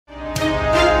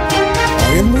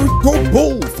Go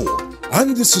bold for.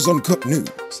 And this is Uncut News.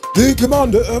 The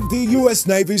commander of the US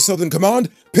Navy's Southern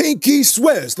Command, Pinky,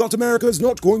 swears that America is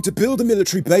not going to build a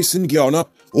military base in Guyana,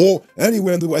 or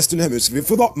anywhere in the Western Hemisphere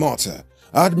for that matter.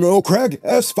 Admiral Craig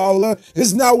S. Fowler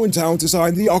is now in town to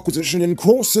sign the acquisition and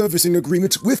cross-servicing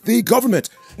agreement with the government,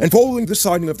 and following the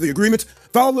signing of the agreement,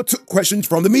 Fowler took questions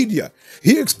from the media.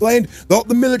 He explained that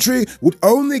the military would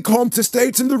only come to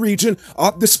states in the region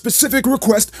at the specific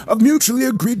request of mutually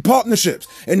agreed partnerships,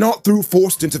 and not through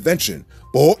forced intervention.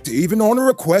 But even on a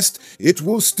request, it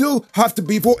will still have to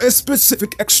be for a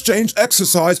specific exchange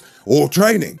exercise or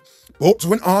training. But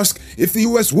when asked if the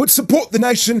US would support the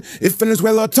nation if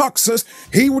Venezuela attacks us,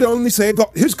 he would only say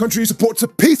that his country supports a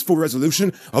peaceful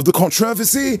resolution of the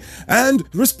controversy and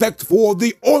respect for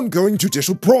the ongoing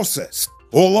judicial process.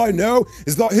 All I know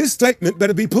is that his statement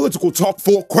better be political talk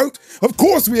for, quote, "Of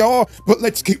course we are, but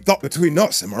let's keep that between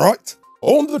us, am I right?"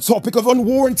 On the topic of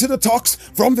unwarranted attacks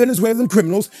from Venezuelan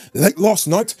criminals, late last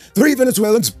night, 3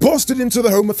 Venezuelans busted into the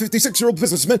home of 56-year-old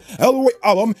businessman Eloy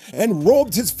Alam and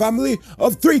robbed his family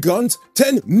of 3 guns,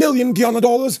 10 million Guyana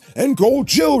dollars, and gold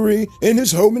jewelry in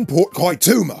his home in Port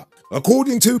Kaituma.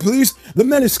 According to police, the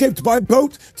men escaped by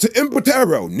boat to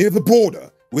Impotero near the border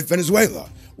with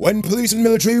Venezuela. When police and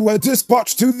military were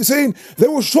dispatched to the scene, they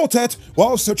were shot at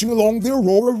while searching along the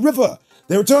Aurora River.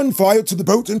 They returned fire to the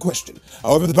boat in question.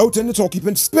 However, the boat and its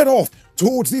occupant sped off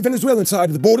towards the Venezuelan side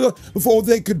of the border before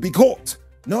they could be caught.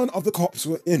 None of the cops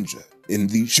were injured in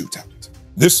the shootout.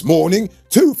 This morning,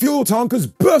 2 fuel tankers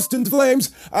burst into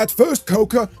flames at First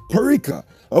Coca, Perica.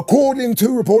 According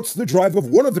to reports, the driver of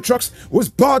one of the trucks was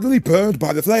badly burned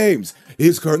by the flames. He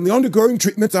is currently undergoing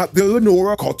treatment at the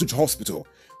Lenora Cottage Hospital.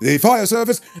 The fire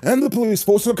service and the police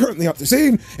force are currently at the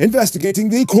scene, investigating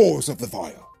the cause of the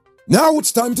fire. Now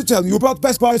it's time to tell you about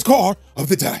Best Buy's car of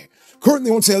the day.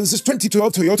 Currently on sale is this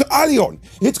 2012 Toyota Allion.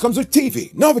 It comes with TV,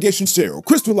 navigation stereo,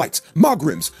 crystal lights, mag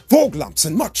rims, fog lamps,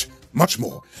 and much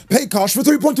more. Pay cash for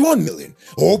 $3.1 million,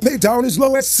 or pay down as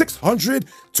low as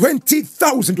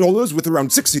 $620,000 with around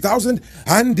 $60,000,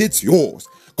 and it's yours.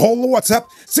 Call or WhatsApp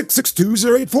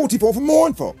 662-0844 for more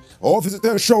info, or visit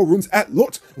their showrooms at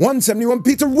Lot 171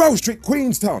 Peter Rowe Street,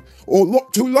 Queenstown, or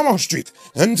Lot 2 Lamar Street,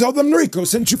 and tell them Rico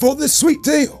sent you for this sweet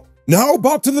deal. Now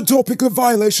back to the topic of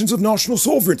violations of national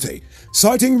sovereignty.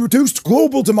 Citing reduced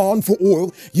global demand for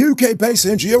oil, UK-based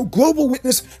NGO Global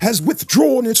Witness has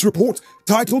withdrawn its report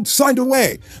titled Signed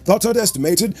Away that had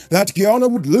estimated that Guyana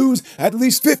would lose at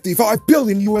least $55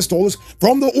 billion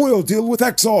from the oil deal with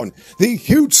Exxon. The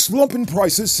huge slump in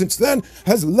prices since then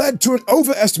has led to an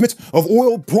overestimate of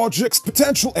oil projects'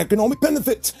 potential economic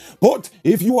benefits. But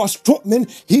if you ask Trotman,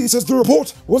 he says the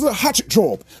report was a hatchet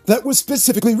job that was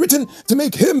specifically written to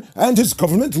make him and his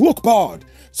government look bad.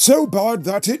 So bad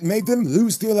that it made them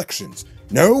lose the elections.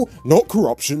 No, not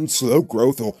corruption, slow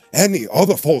growth, or any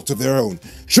other fault of their own.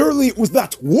 Surely it was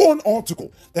that one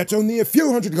article that only a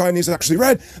few hundred Guyanese actually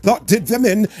read that did them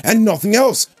in, and nothing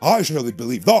else. I surely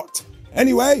believe that.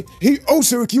 Anyway, he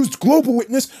also accused Global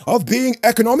Witness of being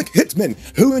economic hitmen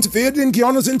who interfered in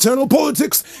Guyana's internal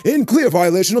politics in clear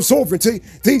violation of sovereignty,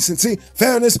 decency,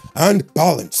 fairness, and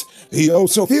balance. He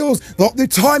also feels that the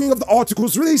timing of the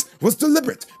article's release was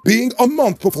deliberate, being a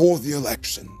month before the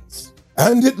elections.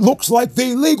 And it looks like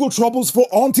the legal troubles for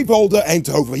Auntie Volda ain't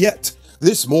over yet.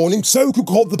 This morning, Soku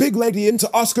called the big lady in to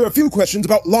ask her a few questions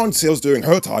about land sales during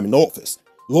her time in office.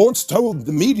 Lawrence told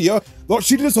the media that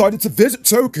she decided to visit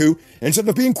Soku instead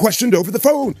of being questioned over the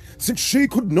phone, since she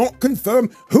could not confirm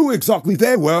who exactly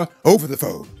they were over the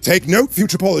phone. Take note,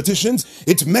 future politicians,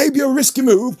 it may be a risky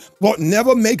move, but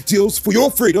never make deals for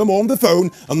your freedom on the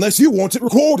phone unless you want it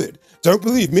recorded. Don't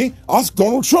believe me? Ask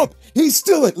Donald Trump. He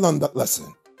still ain't learned that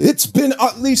lesson. It's been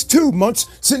at least 2 months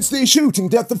since the shooting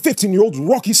death of 15-year-old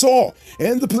Rocky Saw,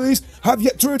 and the police have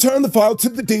yet to return the file to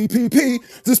the DPP,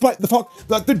 despite the fact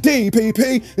that the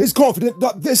DPP is confident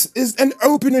that this is an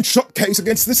open and shut case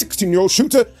against the 16-year-old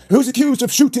shooter who's accused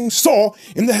of shooting Saw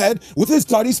in the head with his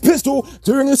daddy's pistol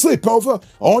during a sleepover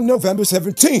on November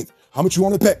 17th. How much you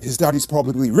want to bet his daddy's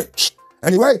probably rich?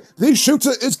 Anyway, the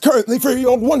shooter is currently free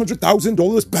on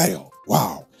 $100,000 bail.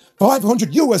 Wow.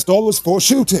 $500 for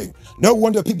shooting. No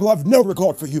wonder people have no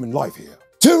regard for human life here.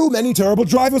 Too many terrible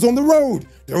drivers on the road.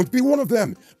 Don't be one of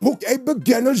them. Book a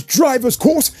beginner's driver's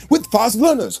course with Fast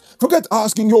Learners. Forget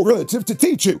asking your relative to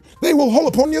teach you. They will haul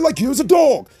upon you like you was a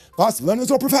dog. Fast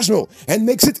Learners are professional and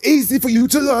makes it easy for you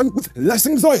to learn with less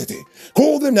anxiety.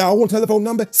 Call them now on telephone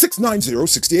number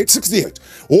 690-6868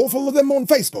 or follow them on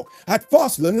Facebook at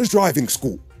Fast Learners Driving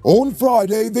School. On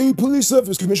Friday, the Police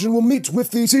Service Commission will meet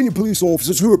with the senior police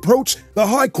officers who approach the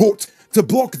High Court to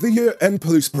block the year-end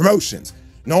police promotions.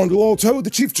 Nonetheless told the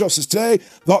Chief Justice today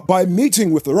that by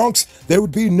meeting with the Ronks, there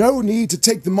would be no need to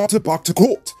take the matter back to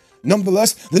court.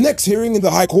 Nonetheless, the next hearing in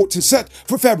the High Court is set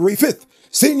for February 5th.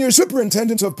 Senior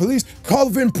Superintendent of Police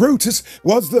Calvin Brutus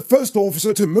was the first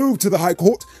officer to move to the High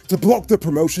Court to block the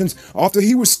promotions after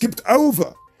he was skipped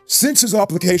over. Since his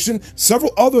application,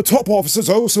 several other top officers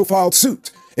also filed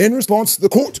suit. In response, the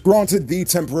court granted the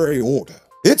temporary order.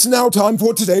 It's now time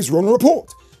for today's Rona Report.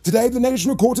 Today, the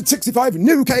nation recorded 65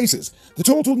 new cases. The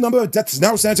total number of deaths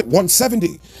now stands at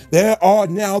 170. There are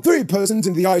now 3 persons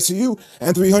in the ICU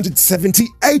and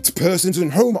 378 persons in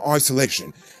home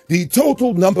isolation. The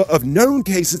total number of known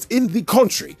cases in the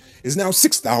country is now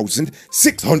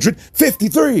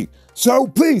 6,653. So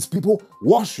please, people,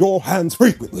 wash your hands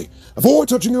frequently. Avoid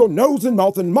touching your nose and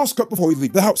mouth and mask up before you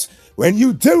leave the house. When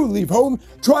you do leave home,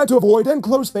 try to avoid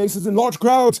enclosed spaces and large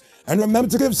crowds, and remember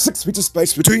to give 6 feet of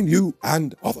space between you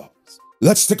and others.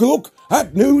 Let's take a look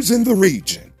at news in the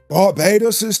region.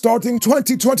 Barbados is starting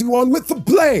 2021 with the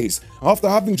blaze after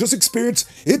having just experienced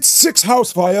its 6th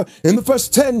house fire in the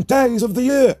first 10 days of the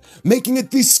year, making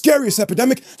it the scariest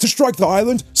epidemic to strike the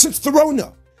island since the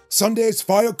Rona. Sunday's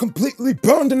fire completely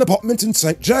burned an apartment in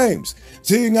St. James.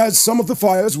 Seeing as some of the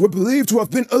fires were believed to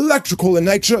have been electrical in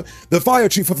nature, the fire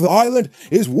chief of the island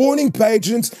is warning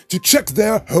patrons to check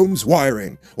their home's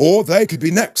wiring, or they could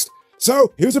be next.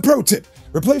 So, here's a pro tip.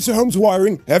 Replace your home's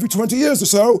wiring every 20 years or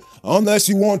so, unless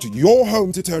you want your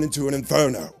home to turn into an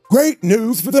inferno. Great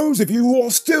news for those of you who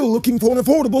are still looking for an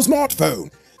affordable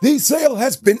smartphone. The sale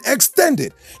has been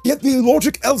extended. Get the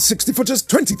Logic L60 for just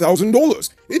 $20,000.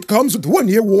 It comes with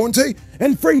 1-year warranty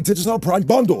and free digital Prime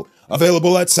bundle.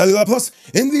 Available at Cellular Plus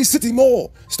in the City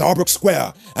Mall, Starbucks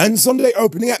Square, and Sunday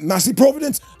opening at Massey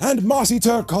Providence and Massey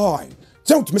Turkine.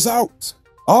 Don't miss out.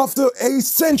 After a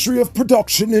century of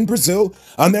production in Brazil,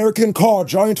 American car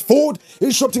giant Ford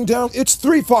is shutting down its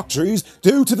 3 factories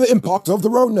due to the impact of the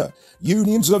Rona.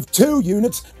 Unions of 2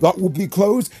 units that will be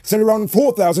closed said around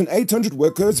 4,800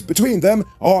 workers between them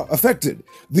are affected.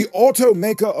 The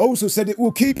automaker also said it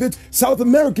will keep its South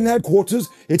American headquarters,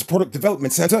 its product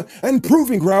development center, and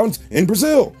proving grounds in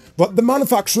Brazil, but the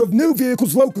manufacture of new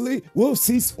vehicles locally will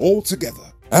cease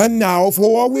altogether. And now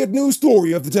for our weird news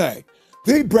story of the day.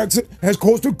 The Brexit has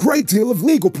caused a great deal of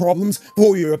legal problems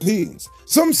for Europeans,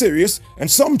 some serious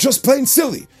and some just plain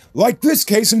silly, like this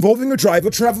case involving a driver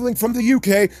travelling from the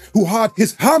UK who had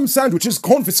his ham sandwiches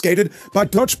confiscated by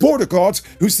Dutch border guards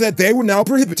who said they were now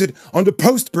prohibited under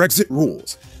post-Brexit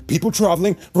rules. People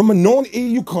travelling from a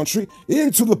non-EU country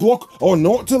into the bloc are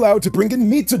not allowed to bring in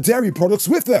meat or dairy products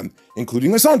with them,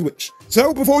 including a sandwich.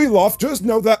 So before you laugh, just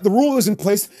know that the rule is in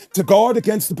place to guard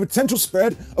against the potential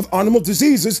spread of animal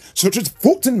diseases such as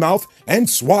foot and mouth and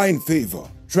swine fever.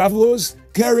 Travellers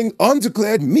carrying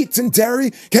undeclared meat and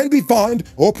dairy can be fined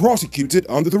or prosecuted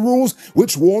under the rules,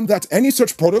 which warn that any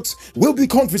such products will be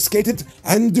confiscated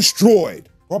and destroyed.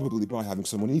 Probably by having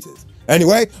someone eat it.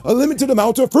 Anyway, a limited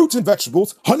amount of fruits and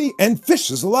vegetables, honey and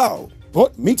fish is allowed.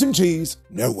 But meat and cheese,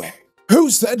 no way. Who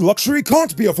said luxury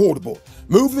can't be affordable?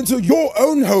 Move into your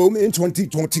own home in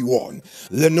 2021.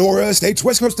 Lenora Estates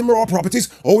West Coast and Morar properties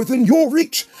are within your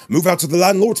reach. Move out to the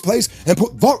landlord's place and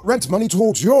put that rent money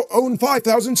towards your own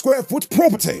 5,000 square foot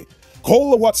property.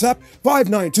 Call or WhatsApp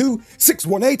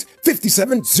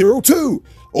 592-618-5702.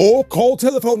 Or call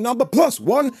telephone number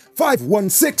 +1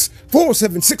 516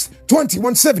 476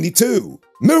 2172.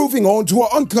 Moving on to our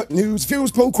Uncut News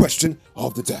Viewers Poll question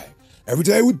of the day. Every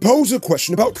day we pose a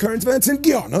question about current events in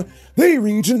Guyana, the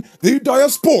region, the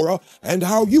diaspora, and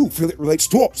how you feel it relates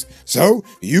to us. So,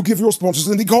 you give your responses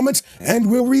in the comments,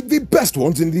 and we'll read the best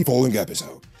ones in the following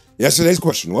episode. Yesterday's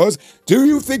question was, do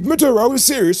you think Maduro is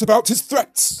serious about his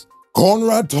threats?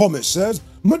 Conrad Thomas says,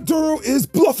 Maduro is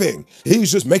bluffing. He's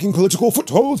just making political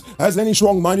footholds as any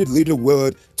strong-minded leader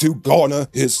would to garner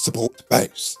his support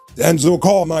base. Denzel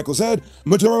Carmichael said,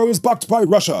 Maduro is backed by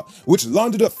Russia, which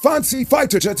landed a fancy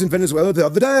fighter jet in Venezuela the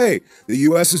other day. The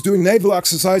US is doing naval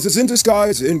exercises in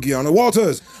disguise in Guyana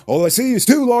waters. All I see is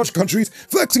 2 large countries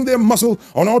flexing their muscle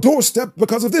on our doorstep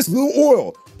because of this little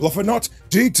oil. Bluff or not,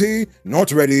 GT,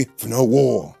 not ready for no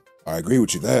war. I agree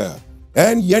with you there.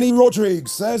 And Yenny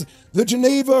Rodriguez says, the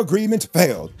Geneva Agreement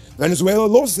failed. Venezuela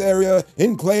lost area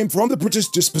in claim from the British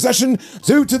dispossession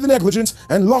due to the negligence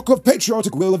and lack of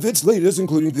patriotic will of its leaders,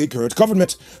 including the current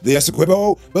government. The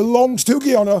Essequibo belongs to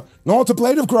Guyana, not a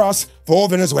blade of grass for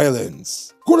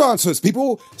Venezuelans. Good answers,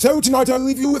 people. So tonight I'll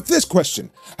leave you with this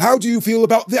question. How do you feel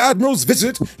about the Admiral's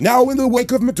visit now in the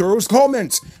wake of Maduro's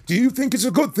comments? Do you think it's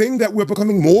a good thing that we're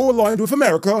becoming more aligned with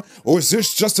America, or is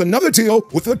this just another deal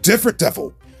with a different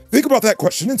devil? Think about that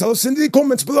question and tell us in the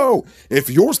comments below. If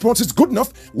your response is good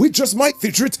enough, we just might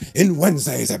feature it in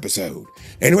Wednesday's episode.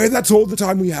 Anyway, that's all the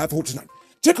time we have for tonight.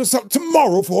 Check us out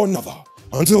tomorrow for another.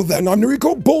 Until then, I'm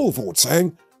Noriko Bulford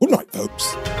saying good night,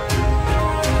 folks.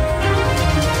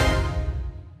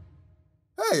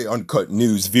 Hey, Uncut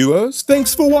News viewers,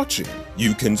 thanks for watching.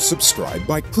 You can subscribe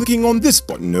by clicking on this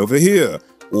button over here,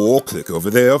 or click over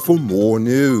there for more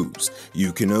news.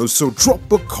 You can also drop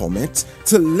a comment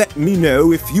to let me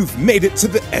know if you've made it to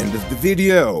the end of the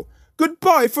video.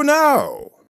 Goodbye for now.